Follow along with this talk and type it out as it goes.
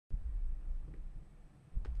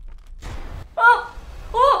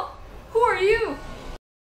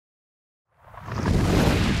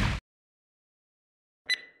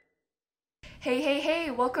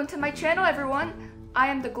Hey, welcome to my channel everyone! I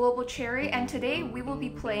am the Global Cherry and today we will be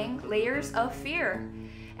playing Layers of Fear.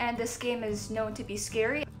 And this game is known to be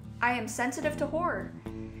scary. I am sensitive to horror.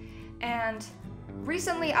 And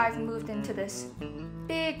recently I've moved into this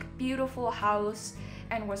big, beautiful house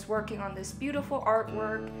and was working on this beautiful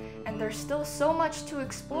artwork, and there's still so much to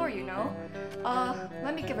explore, you know?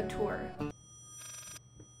 Let me give a tour.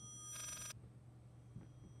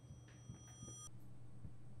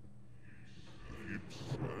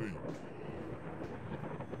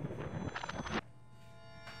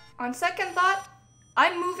 On second thought,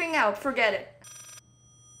 I'm moving out, forget it.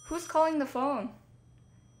 Who's calling the phone?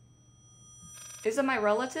 Is it my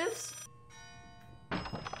relatives?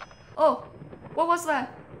 Oh, what was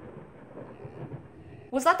that?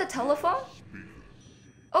 Was that the telephone?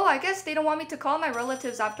 Oh, I guess they don't want me to call my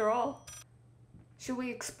relatives after all. Should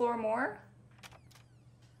we explore more?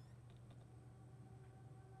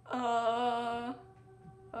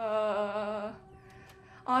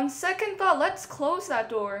 On second thought, let's close that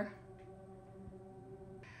door.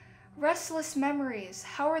 Restless memories.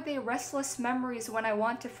 How are they restless memories when I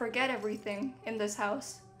want to forget everything in this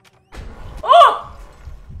house? Oh!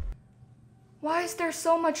 Why is there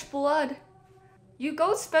so much blood? You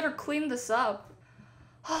ghosts better clean this up.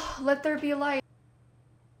 Let there be light.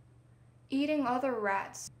 Eating other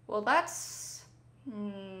rats. Well, that's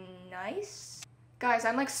nice. Guys,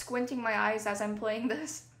 I'm like squinting my eyes as I'm playing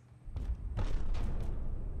this.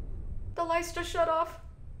 The lights just shut off.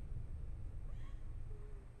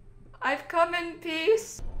 I've come in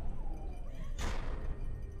peace.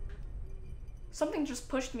 Something just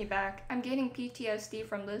pushed me back. I'm gaining PTSD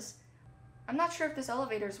from this. I'm not sure if this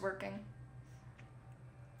elevator's working.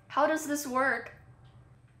 How does this work?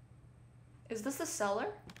 Is this the cellar?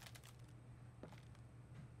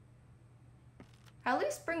 At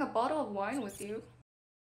least bring a bottle of wine with you.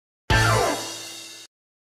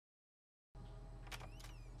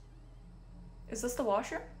 Is this the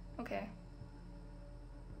washer? Okay.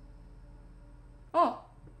 Oh!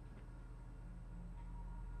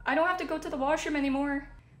 I don't have to go to the washroom anymore.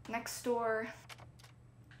 Next door.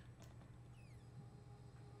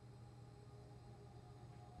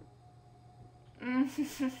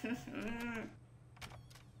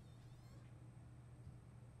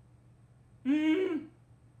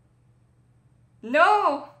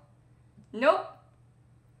 No! Nope.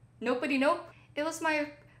 Nobody nope. It was my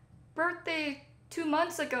birthday 2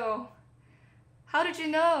 months ago. How did you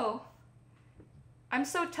know? I'm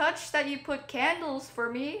so touched that you put candles for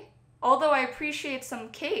me. Although I appreciate some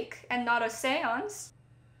cake and not a seance.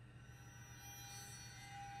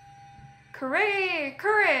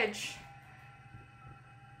 Courage!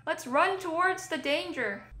 Let's run towards the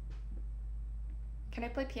danger. Can I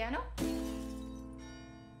play piano?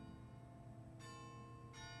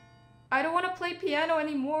 I don't want to play piano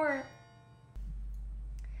anymore.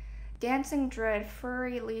 Dancing dread,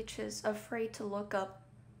 furry leeches, afraid to look up.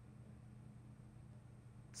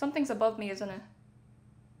 Something's above me, isn't it?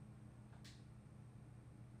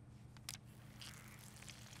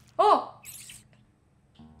 Oh!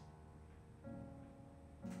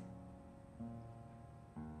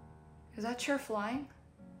 Is that chair flying?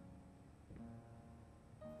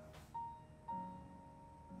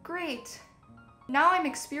 Great! Now I'm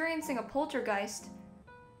experiencing a poltergeist.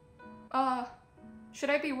 Should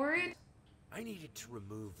I be worried? I needed to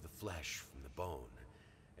remove the flesh from the bone.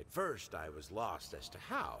 At first, I was lost as to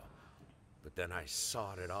how, but then I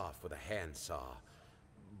sawed it off with a handsaw,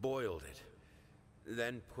 boiled it,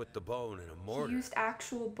 then put the bone in a mortar. You used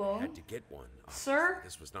actual bone? I had to get one. Sir?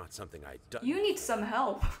 This was not something I'd done. You need some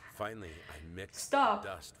help. Finally, I mixed Stop. the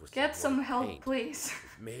dust with Get some white help, paint. please.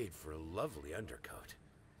 It made for a lovely undercoat.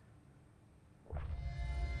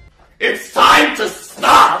 It's time to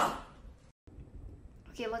stop!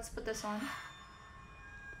 Okay, let's put this on.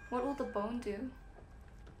 What will the bone do?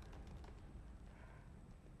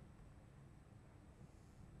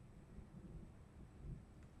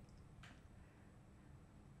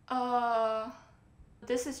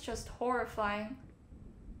 This is just horrifying.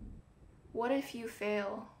 What if you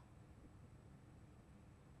fail?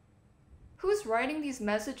 Who's writing these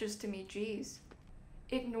messages to me, jeez?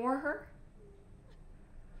 Ignore her?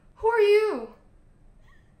 Who are you?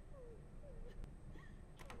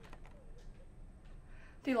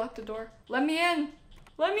 They locked the door. Let me in!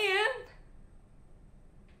 Let me in!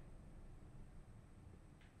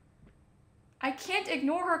 I can't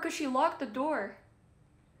ignore her because she locked the door.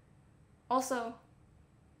 Also,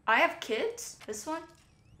 I have kids? This one?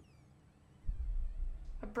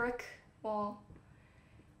 A brick wall.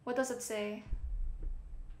 What does it say?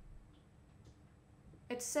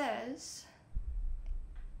 It says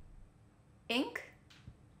Ink?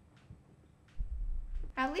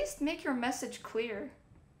 At least make your message clear.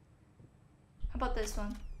 How about this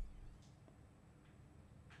one?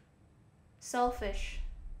 Selfish.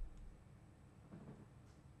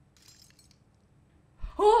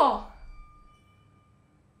 Oh!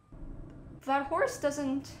 That horse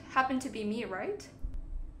doesn't happen to be me, right?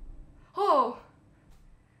 Oh!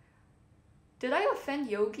 Did I offend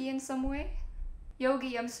Yogi in some way?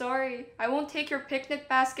 Yogi, I'm sorry. I won't take your picnic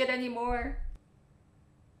basket anymore.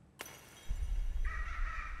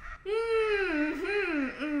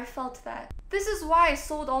 I felt that. This is why I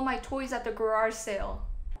sold all my toys at the garage sale.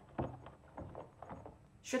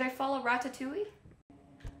 Should I follow Ratatouille?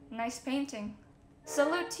 Nice painting.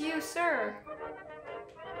 Salute to you, sir.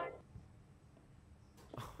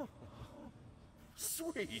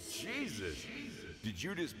 Sweet Jesus! Did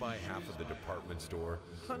you just buy half of the department store?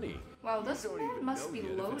 Honey, Wow, this man must be if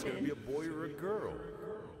it's gonna be loaded. a boy or a girl.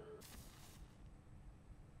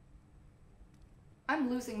 I'm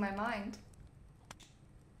losing my mind.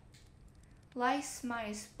 Lice,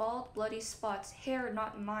 mice, bald, bloody spots, hair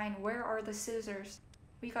not mine, where are the scissors?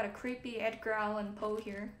 We got a creepy Edgar Allan Poe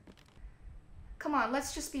here. Come on,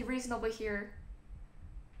 let's just be reasonable here.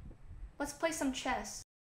 Let's play some chess.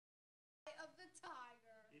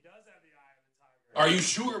 Are you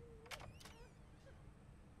sure?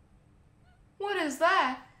 What is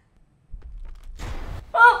that?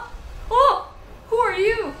 Oh! Oh! Who are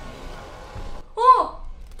you? Oh!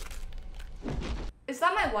 Is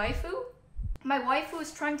that my waifu? My waifu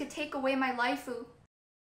is trying to take away my laifu.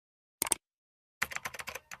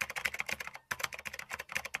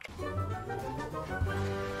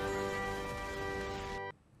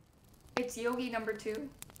 It's Yogi number 2.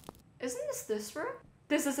 Isn't this room?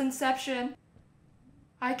 This is Inception.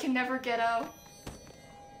 I can never get out.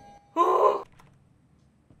 Oh!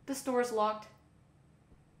 This door is locked.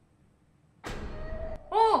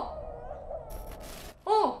 Oh!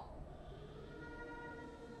 Oh!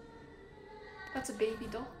 That's a baby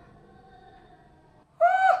doll.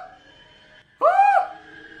 Ah! Ah!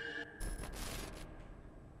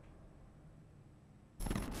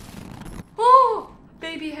 Oh!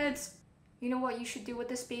 Baby heads. You know what you should do with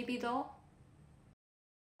this baby doll?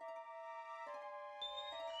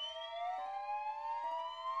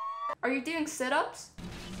 Are you doing sit-ups?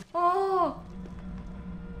 Oh!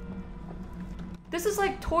 This is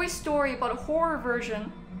like Toy Story, but a horror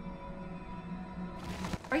version.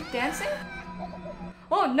 Are you dancing?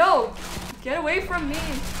 Oh no! Get away from me!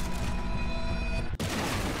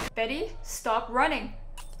 Betty, stop running.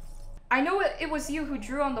 I know it was you who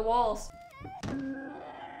drew on the walls.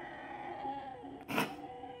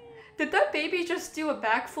 Did that baby just do a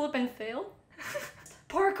backflip and fail?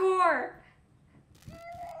 Parkour!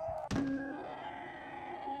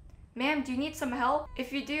 Ma'am, do you need some help?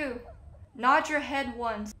 If you do, nod your head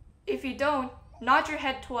once. If you don't, nod your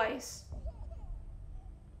head twice.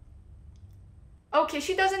 Okay,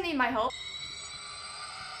 she doesn't need my help.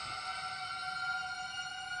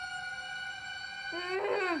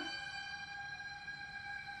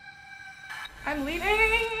 I'm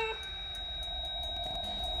leaving!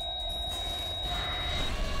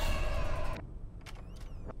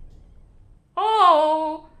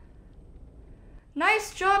 Oh!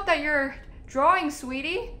 Nice job that you're drawing,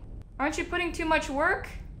 sweetie. Aren't you putting too much work?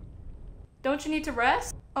 Don't you need to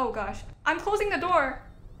rest? Oh gosh, I'm closing the door.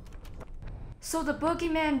 So the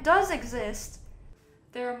boogeyman does exist.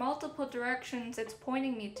 There are multiple directions it's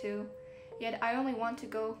pointing me to, yet I only want to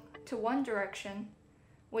go to one direction,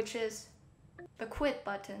 which is the quit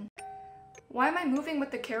button. Why am I moving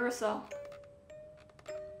with the carousel?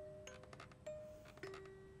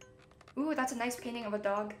 Ooh, that's a nice painting of a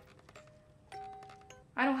dog.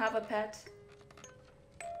 I don't have a pet.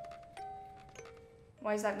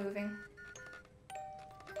 Why is that moving?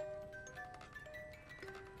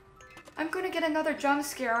 I'm gonna get another jump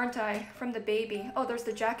scare, aren't I? From the baby. Oh, there's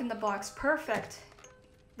the Jack in the Box. Perfect.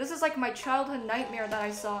 This is like my childhood nightmare that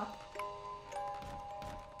I saw.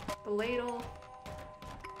 The ladle.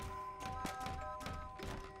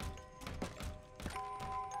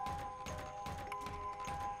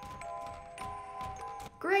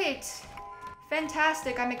 Great!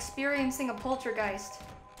 Fantastic, I'm experiencing a poltergeist.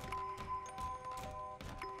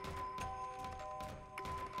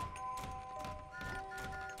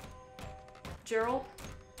 Gerald?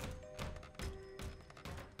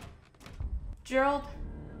 Gerald?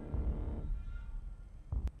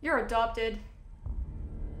 You're adopted.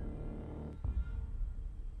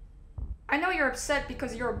 I know you're upset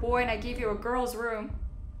because you're a boy and I gave you a girl's room.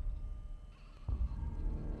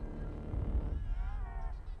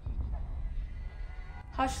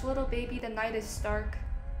 Hush, little baby, the night is stark.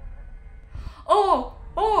 Oh!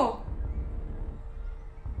 Oh!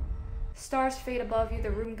 Stars fade above you,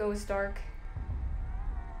 the room goes dark.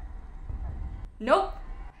 Nope!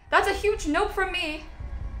 That's a huge nope from me!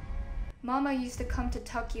 Mama used to come to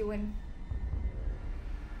tuck you in.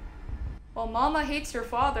 Well, Mama hates her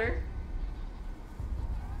father.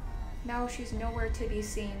 Now she's nowhere to be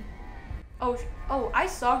seen. Oh, I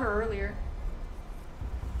saw her earlier.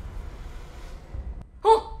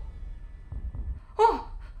 Oh! Oh!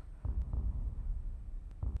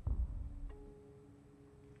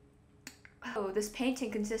 Oh, this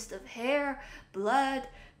painting consists of hair, blood,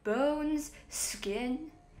 bones,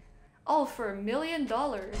 skin. All for $1 million.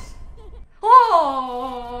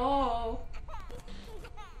 Oh!